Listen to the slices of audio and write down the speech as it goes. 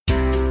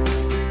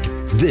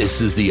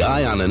This is the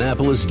Eye on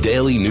Annapolis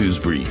Daily News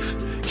Brief,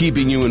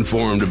 keeping you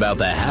informed about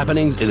the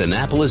happenings in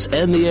Annapolis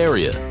and the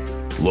area.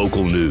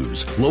 Local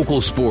news,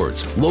 local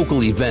sports,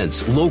 local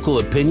events, local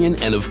opinion,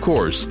 and of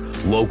course,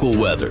 local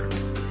weather.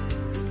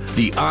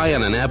 The Eye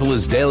on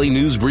Annapolis Daily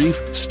News Brief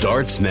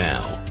starts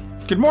now.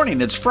 Good morning.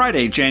 It's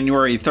Friday,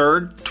 January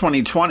 3rd,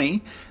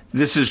 2020.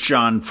 This is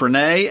John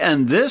Frenaye,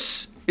 and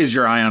this is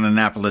your Eye on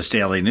Annapolis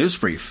Daily News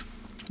Brief.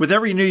 With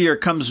every new year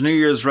comes New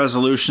Year's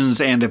resolutions,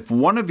 and if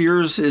one of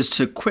yours is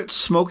to quit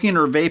smoking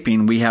or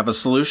vaping, we have a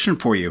solution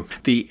for you.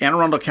 The Anne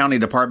Arundel County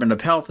Department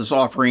of Health is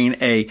offering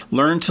a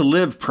Learn to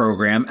Live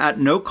program at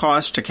no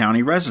cost to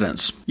county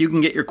residents. You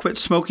can get your Quit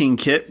Smoking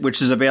Kit,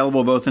 which is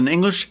available both in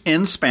English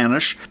and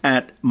Spanish,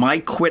 at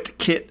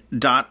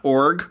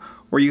myquitkit.org,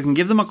 or you can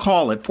give them a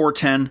call at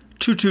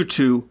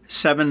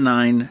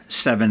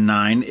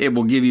 410-222-7979. It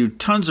will give you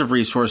tons of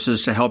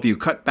resources to help you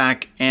cut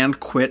back and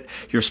quit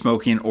your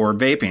smoking or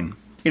vaping.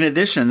 In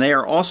addition, they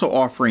are also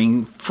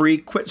offering free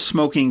quit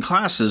smoking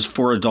classes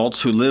for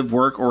adults who live,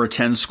 work, or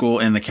attend school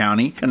in the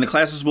county. And the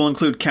classes will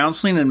include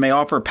counseling and may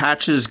offer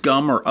patches,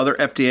 gum, or other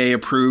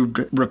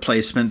FDA-approved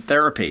replacement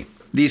therapy.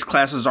 These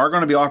classes are going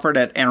to be offered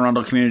at Anne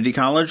Arundel Community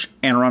College,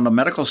 Anne Arundel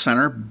Medical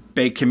Center,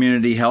 Bay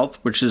Community Health,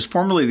 which is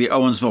formerly the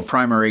Owensville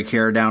Primary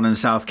Care down in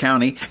South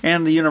County,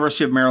 and the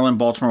University of Maryland,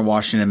 Baltimore,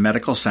 Washington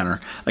Medical Center.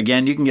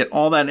 Again, you can get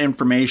all that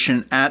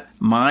information at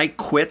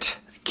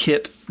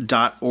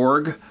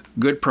myquitkit.org.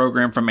 Good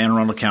program from Anne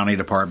Arundel County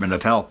Department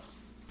of Health.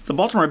 The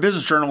Baltimore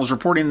Business Journal is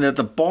reporting that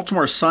the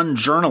Baltimore Sun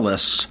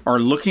journalists are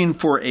looking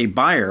for a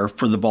buyer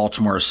for the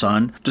Baltimore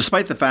Sun,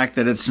 despite the fact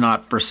that it's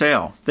not for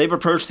sale. They've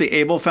approached the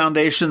Able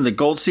Foundation, the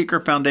Gold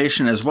Seeker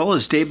Foundation, as well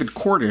as David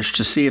Cordish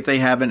to see if they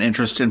have an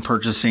interest in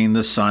purchasing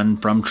the Sun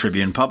from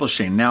Tribune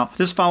Publishing. Now,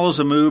 this follows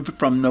a move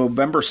from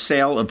November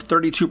sale of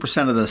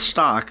 32% of the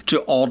stock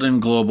to Alden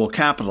Global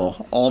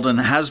Capital. Alden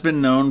has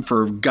been known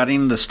for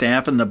gutting the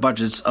staff and the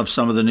budgets of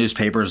some of the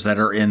newspapers that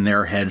are in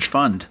their hedge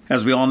fund.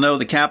 As we all know,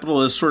 the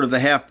Capital is sort of the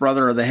half-brother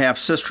or the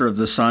half-sister of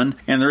the Sun,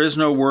 and there is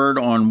no word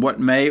on what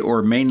may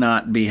or may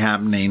not be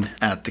happening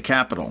at the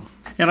Capitol.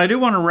 And I do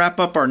want to wrap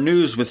up our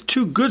news with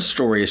two good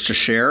stories to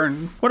share,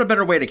 and what a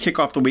better way to kick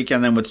off the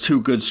weekend than with two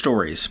good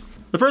stories.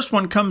 The first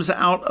one comes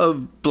out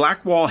of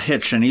Blackwall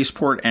Hitch in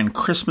Eastport and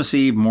Christmas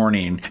Eve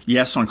morning.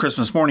 Yes, on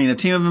Christmas morning, a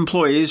team of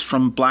employees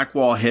from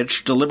Blackwall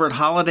Hitch delivered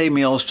holiday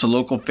meals to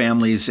local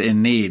families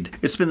in need.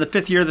 It's been the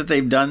fifth year that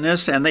they've done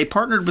this, and they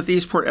partnered with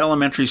Eastport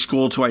Elementary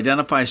School to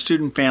identify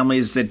student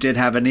families that did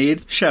have a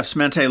need. Chefs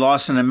Mente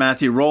Lawson and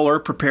Matthew Roller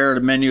prepared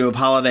a menu of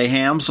holiday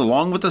hams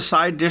along with the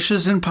side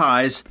dishes and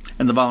pies,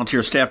 and the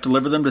volunteer staff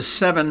delivered them to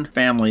 7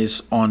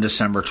 families on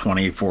December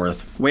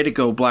 24th. Way to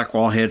go,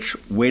 Blackwall Hitch.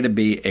 Way to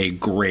be a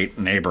great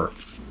neighbor.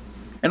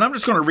 And I'm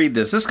just going to read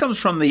this. This comes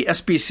from the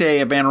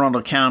SPCA of Anne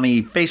Arundel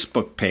County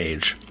Facebook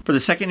page. For the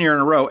second year in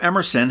a row,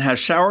 Emerson has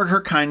showered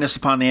her kindness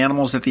upon the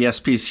animals at the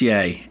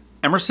SPCA.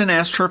 Emerson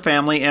asked her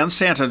family and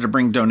Santa to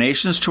bring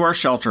donations to our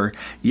shelter.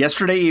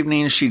 Yesterday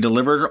evening, she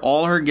delivered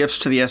all her gifts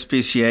to the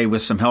SPCA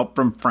with some help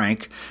from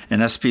Frank,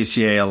 an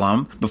SPCA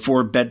alum,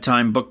 before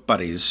bedtime book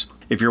buddies.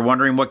 If you're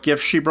wondering what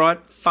gifts she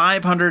brought,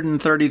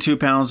 532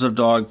 pounds of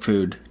dog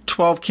food,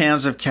 12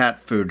 cans of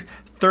cat food,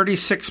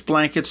 36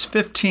 blankets,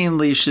 15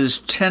 leashes,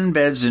 10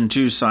 beds in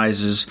 2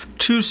 sizes,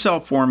 2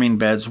 self-warming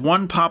beds,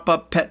 1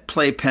 pop-up pet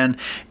playpen,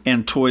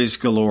 and toys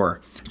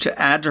galore. To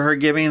add to her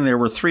giving, there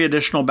were 3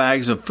 additional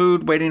bags of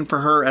food waiting for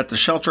her at the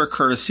shelter,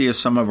 courtesy of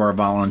some of our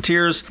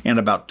volunteers, and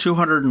about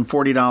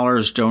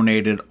 $240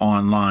 donated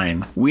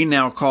online. We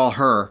now call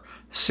her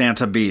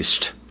Santa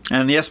Beast.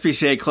 And the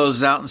SPCA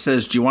closes out and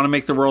says, do you want to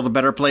make the world a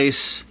better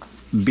place?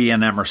 Be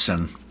an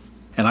Emerson.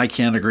 And I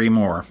can't agree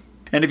more.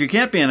 And if you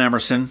can't be an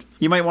Emerson,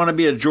 you might want to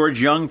be a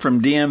George Young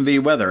from DMV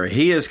Weather.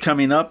 He is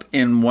coming up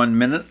in 1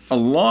 minute,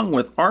 along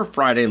with our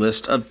Friday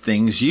list of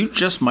things you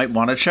just might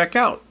want to check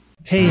out.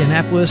 Hey,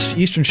 Annapolis,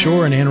 Eastern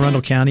Shore, and Anne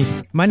Arundel County.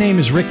 My name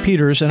is Rick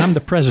Peters, and I'm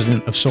the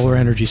president of Solar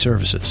Energy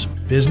Services.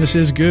 Business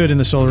is good in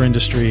the solar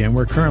industry, and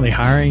we're currently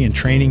hiring and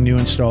training new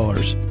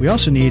installers. We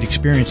also need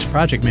experienced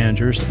project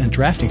managers and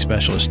drafting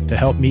specialists to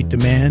help meet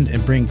demand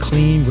and bring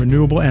clean,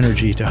 renewable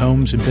energy to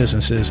homes and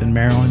businesses in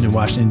Maryland and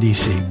Washington,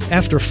 D.C.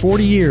 After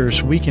 40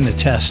 years, we can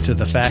attest to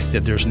the fact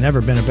that there's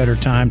never been a better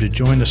time to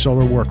join the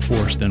solar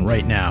workforce than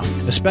right now,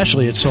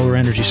 especially at Solar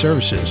Energy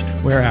Services,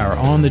 where our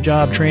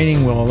on-the-job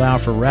training will allow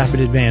for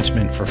rapid advancement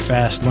for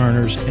fast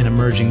learners and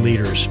emerging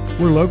leaders.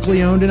 We're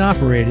locally owned and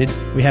operated,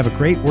 we have a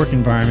great work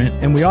environment,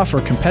 and we offer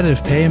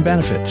competitive pay and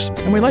benefits.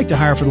 And we like to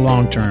hire for the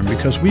long term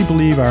because we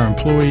believe our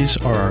employees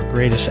are our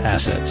greatest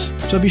assets.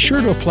 So be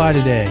sure to apply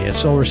today at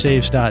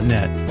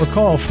solarsaves.net or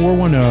call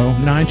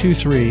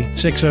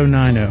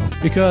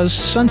 410-923-6090 because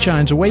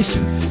sunshine's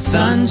a-wasting.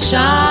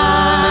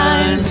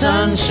 Sunshine,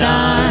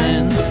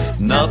 sunshine,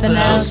 nothing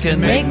else can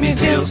make me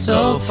feel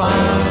so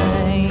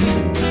fine.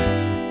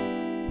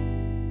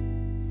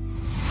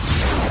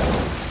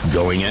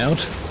 Going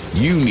out?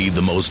 You need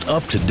the most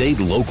up-to-date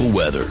local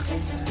weather.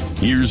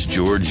 Here's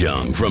George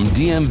Young from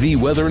DMV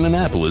Weather in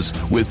Annapolis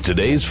with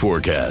today's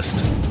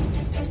forecast.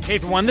 Hey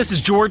everyone, this is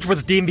George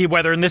with DMV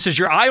Weather, and this is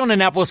your Eye on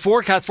Annapolis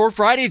forecast for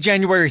Friday,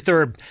 January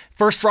 3rd.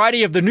 First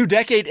Friday of the new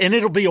decade, and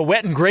it'll be a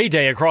wet and gray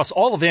day across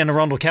all of Anne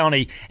Arundel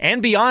County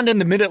and beyond in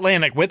the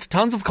Mid-Atlantic with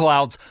tons of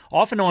clouds,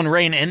 off and on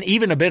rain, and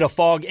even a bit of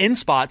fog in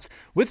spots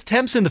with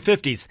temps in the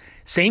 50s.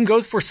 Same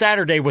goes for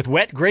Saturday with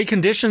wet, gray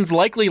conditions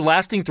likely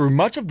lasting through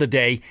much of the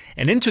day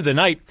and into the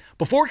night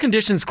before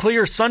conditions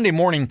clear Sunday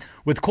morning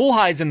with cool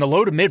highs in the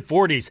low to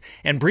mid-40s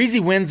and breezy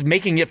winds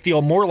making it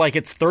feel more like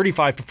it's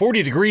 35 to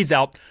 40 degrees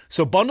out.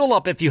 So bundle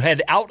up if you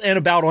head out and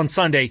about on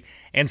Sunday,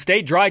 and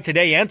stay dry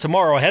today and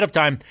tomorrow ahead of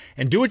time,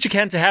 and do what you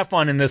can to have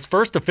fun in this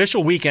first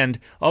official weekend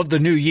of the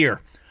new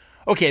year.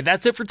 Okay,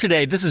 that's it for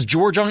today. This is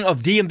George Young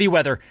of DMV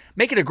Weather.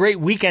 Make it a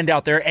great weekend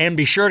out there, and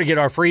be sure to get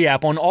our free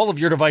app on all of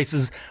your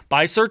devices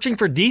by searching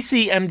for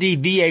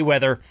DCMD VA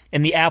Weather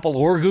in the Apple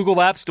or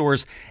Google App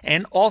Stores,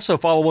 and also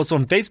follow us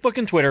on Facebook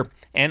and Twitter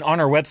and on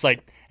our website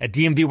at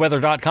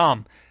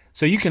dmvweather.com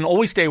so you can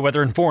always stay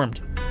weather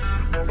informed.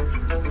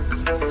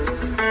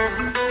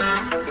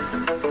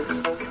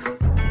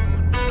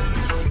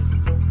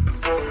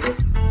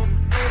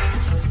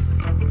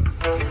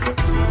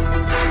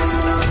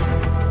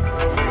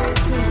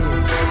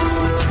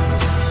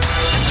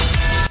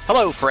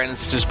 Hello, friends.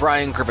 This is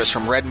Brian Griffiths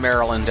from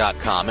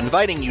RedMaryland.com,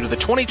 inviting you to the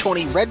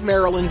 2020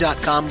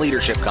 RedMaryland.com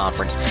Leadership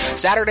Conference,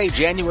 Saturday,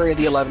 January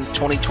the 11th,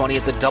 2020,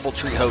 at the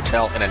Doubletree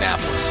Hotel in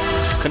Annapolis.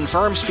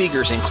 Confirmed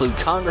speakers include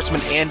Congressman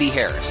Andy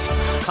Harris,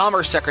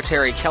 Commerce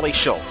Secretary Kelly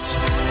Schultz,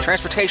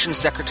 Transportation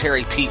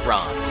Secretary Pete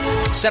Ron,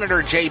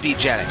 Senator J.B.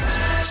 Jennings,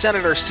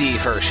 Senator Steve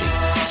Hershey,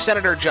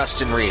 Senator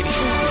Justin Reedy,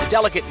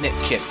 Delegate Nick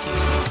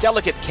Kipke,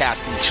 Delegate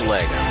Kathy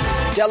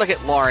Shalega,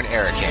 Delegate Lauren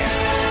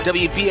Erican,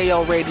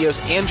 WBAL Radio's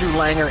Andrew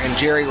Langer and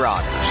Jerry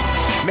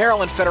Rogers,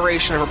 Maryland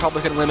Federation of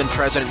Republican Women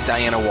President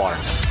Diana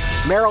Waterman,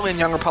 Maryland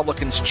Young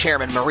Republicans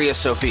Chairman Maria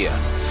Sophia,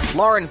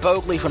 Lauren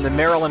Bogley from the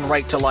Maryland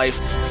Right to Life,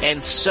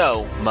 and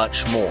so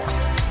much more.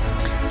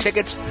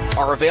 Tickets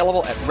are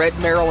available at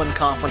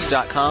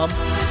redmarylandconference.com.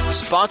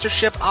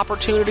 Sponsorship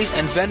opportunities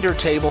and vendor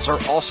tables are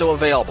also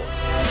available.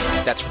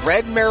 That's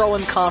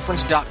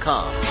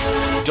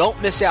redmarylandconference.com.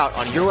 Don't miss out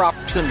on your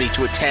opportunity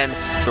to attend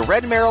the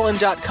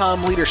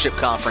redmaryland.com Leadership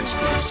Conference,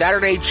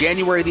 Saturday,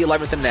 January the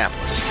 11th in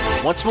Annapolis.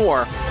 Once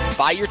more,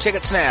 buy your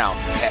tickets now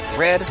at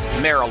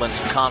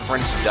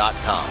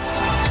redmarylandconference.com.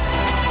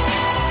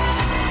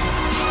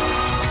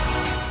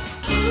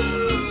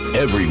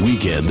 Every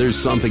weekend, there's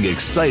something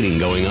exciting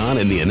going on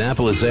in the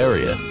Annapolis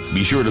area.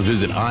 Be sure to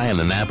visit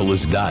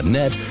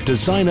eyeonannapolis.net to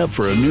sign up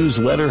for a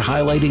newsletter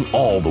highlighting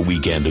all the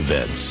weekend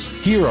events.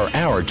 Here are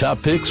our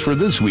top picks for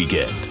this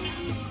weekend.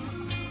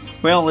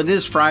 Well, it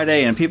is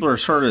Friday, and people are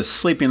sort of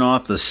sleeping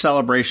off the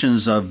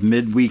celebrations of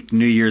midweek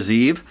New Year's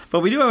Eve,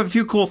 but we do have a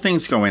few cool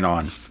things going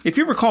on. If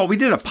you recall, we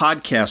did a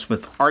podcast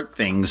with Art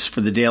Things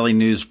for the Daily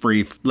News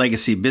Brief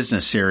Legacy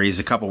Business Series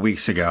a couple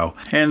weeks ago,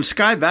 and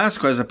Sky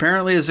Vasquez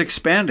apparently is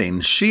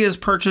expanding. She has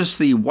purchased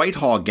the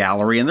Whitehall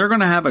Gallery, and they're going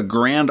to have a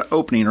grand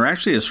opening, or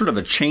actually a sort of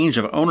a change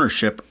of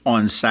ownership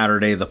on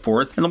Saturday the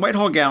 4th. And the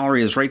Whitehall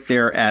Gallery is right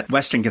there at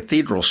Weston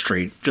Cathedral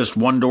Street, just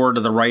one door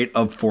to the right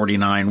of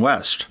 49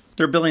 West.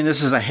 They're billing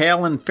this as a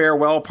hail and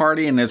farewell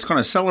party, and it's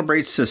going to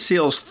celebrate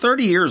Cecile's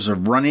 30 years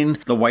of running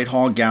the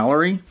Whitehall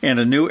Gallery and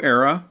a new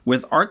era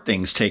with Art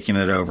Things taking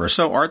it over.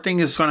 So Art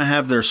Things is going to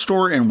have their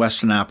store in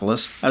West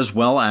Annapolis as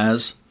well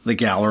as the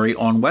gallery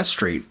on West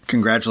Street.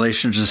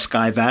 Congratulations to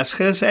Sky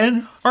Vasquez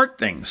and Art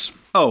Things.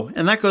 Oh,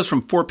 and that goes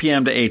from 4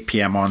 p.m. to 8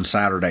 p.m. on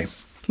Saturday.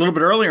 A little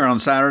bit earlier on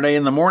Saturday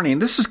in the morning,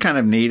 this is kind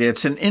of neat.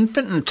 It's an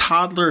infant and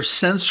toddler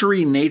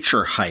sensory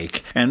nature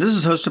hike, and this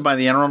is hosted by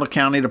the Anne Arundel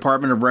County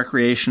Department of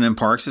Recreation and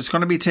Parks. It's going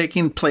to be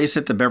taking place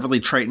at the Beverly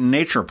Triton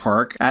Nature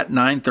Park at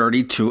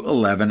 9:30 to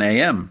 11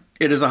 a.m.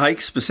 It is a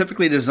hike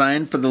specifically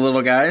designed for the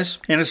little guys,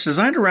 and it's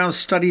designed around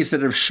studies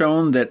that have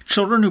shown that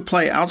children who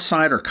play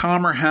outside are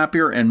calmer,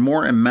 happier, and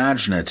more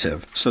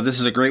imaginative. So this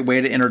is a great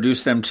way to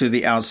introduce them to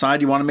the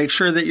outside. You want to make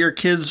sure that your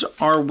kids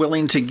are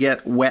willing to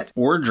get wet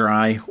or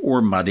dry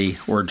or muddy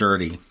or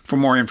dirty. For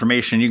more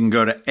information, you can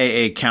go to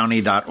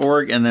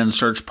aacounty.org and then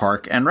search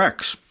Park and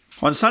Recs.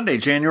 On Sunday,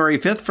 January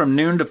 5th, from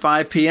noon to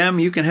 5 p.m.,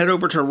 you can head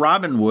over to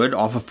Robinwood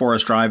off of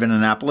Forest Drive in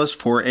Annapolis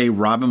for a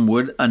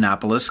Robinwood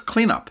Annapolis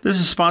cleanup. This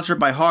is sponsored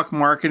by Hawk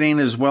Marketing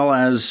as well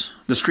as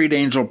the Street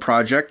Angel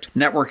Project,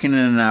 Networking in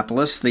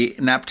Annapolis, the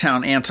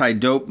Naptown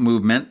Anti-Dope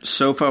Movement,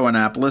 SOFO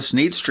Annapolis,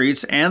 Neat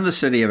Streets, and the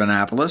City of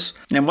Annapolis.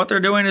 And what they're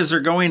doing is they're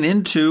going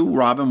into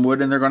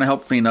Robinwood and they're going to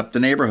help clean up the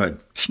neighborhood.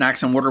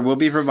 Snacks and water will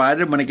be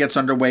provided when it gets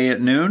underway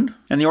at noon.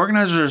 And the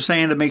organizers are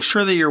saying to make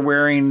sure that you're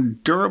wearing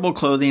durable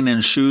clothing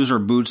and shoes or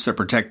boots that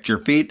protect your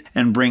feet,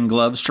 and bring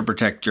gloves to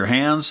protect your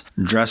hands.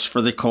 Dress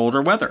for the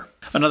colder weather.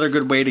 Another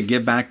good way to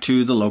give back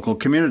to the local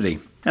community.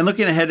 And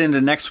looking ahead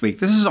into next week,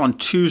 this is on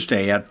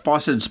Tuesday at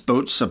Fawcett's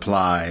Boat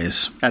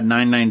Supplies at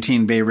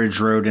 919 Bay Ridge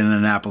Road in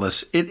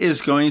Annapolis. It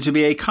is going to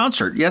be a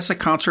concert. Yes, a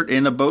concert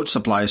in a boat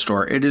supply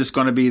store. It is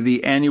going to be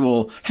the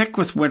annual Heck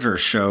with Winter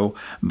show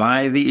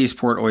by the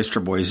Eastport Oyster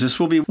Boys. This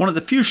will be one of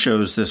the few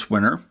shows this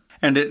winter.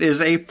 and it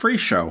is a free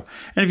show.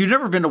 And if you've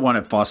never been to one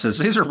at Fawcett's,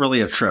 these are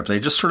really a trip. They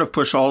just sort of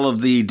push all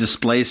of the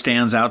display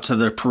stands out to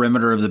the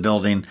perimeter of the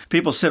building.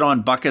 People sit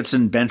on buckets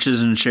and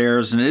benches and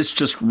chairs, and it's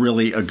just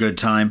really a good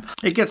time.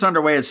 It gets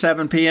underway at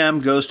 7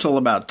 p.m., goes till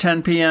about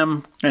 10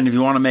 p.m., and if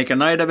you want to make a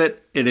night of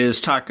it, it is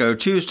Taco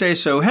Tuesday,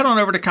 so head on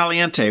over to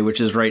Caliente,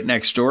 which is right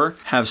next door,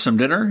 have some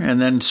dinner,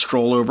 and then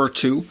stroll over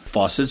to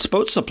Fawcett's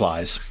Boat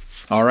Supplies.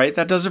 All right,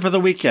 that does it for the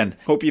weekend.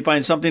 Hope you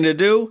find something to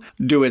do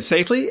it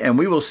safely, and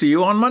we will see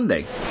you on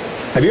Monday.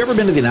 Have you ever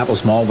been to the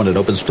Annapolis Mall when it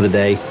opens for the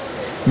day?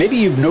 Maybe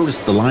you've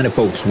noticed the line of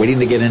folks waiting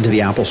to get into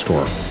the Apple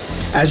Store.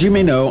 As you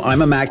may know,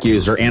 I'm a Mac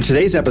user, and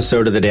today's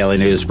episode of the Daily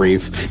News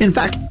Brief, in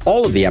fact,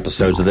 all of the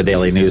episodes of the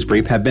Daily News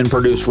Brief have been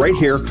produced right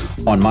here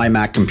on my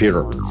Mac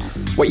computer.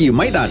 What you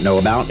might not know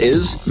about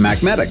is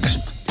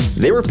MacMedics.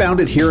 They were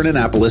founded here in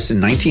Annapolis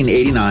in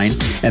 1989,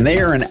 and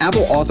they are an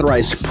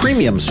Apple-authorized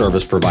premium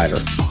service provider,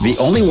 the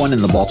only one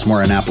in the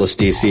Baltimore-Annapolis,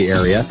 D.C.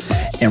 area.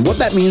 And what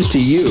that means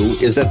to you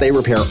is that they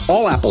repair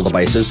all Apple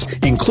devices,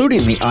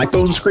 including the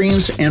iPhone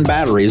screens and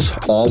batteries,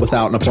 all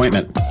without an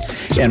appointment.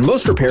 And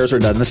most repairs are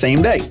done the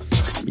same day,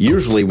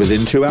 usually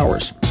within 2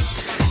 hours.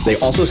 They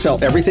also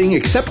sell everything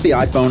except the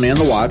iPhone and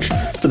the watch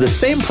for the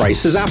same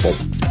price as Apple.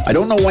 I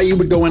don't know why you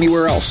would go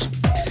anywhere else.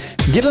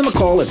 Give them a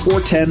call at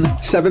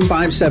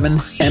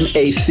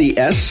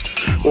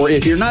 410-757-MACS, or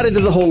if you're not into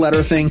the whole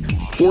letter thing,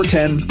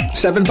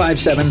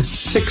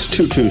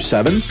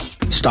 410-757-6227.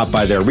 Stop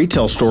by their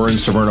retail store in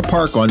Severna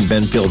Park on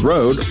Benfield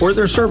Road, or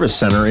their service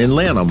center in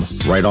Lanham,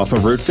 right off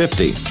of Route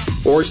 50.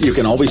 Or you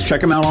can always check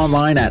them out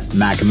online at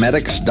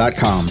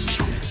MacMedics.com.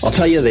 I'll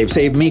tell you, they've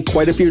saved me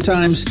quite a few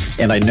times,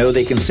 and I know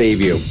they can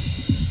save you.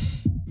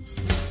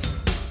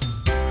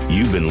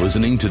 You've been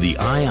listening to the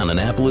Eye on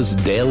Annapolis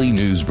Daily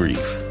News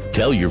Brief.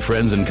 Tell your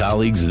friends and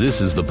colleagues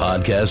this is the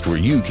podcast where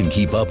you can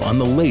keep up on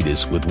the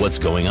latest with what's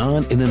going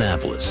on in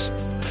Annapolis.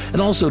 And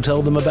also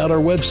tell them about our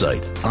website,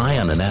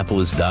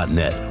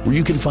 eyeonannapolis.net, where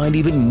you can find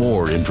even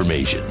more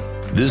information.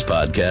 This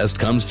podcast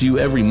comes to you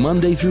every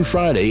Monday through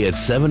Friday at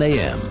 7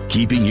 a.m.,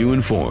 keeping you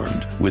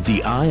informed with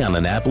the Eye on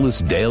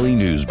Annapolis Daily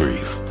News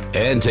Brief.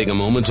 And take a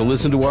moment to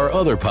listen to our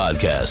other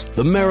podcast,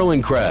 The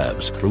Maryland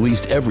Crabs,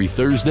 released every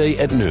Thursday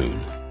at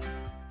noon.